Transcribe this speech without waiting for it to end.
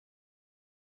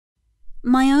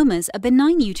Myomas are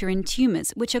benign uterine tumors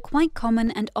which are quite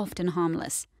common and often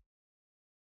harmless.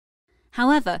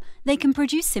 However, they can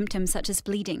produce symptoms such as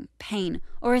bleeding, pain,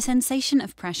 or a sensation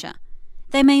of pressure.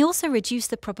 They may also reduce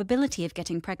the probability of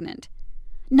getting pregnant.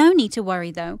 No need to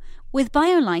worry though, with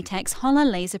biolitec's HOLA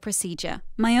laser procedure,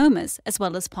 myomas, as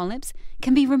well as polyps,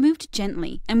 can be removed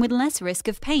gently and with less risk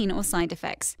of pain or side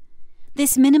effects.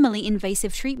 This minimally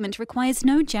invasive treatment requires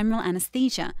no general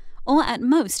anesthesia, or at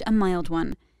most a mild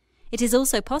one. It is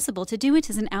also possible to do it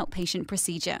as an outpatient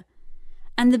procedure.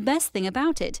 And the best thing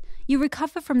about it, you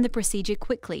recover from the procedure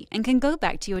quickly and can go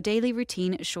back to your daily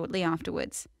routine shortly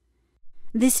afterwards.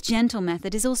 This gentle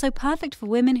method is also perfect for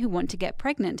women who want to get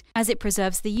pregnant, as it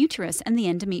preserves the uterus and the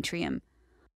endometrium.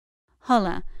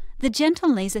 HOLA, the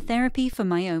gentle laser therapy for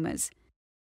myomas.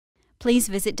 Please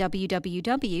visit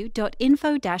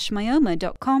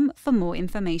www.info-myoma.com for more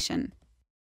information.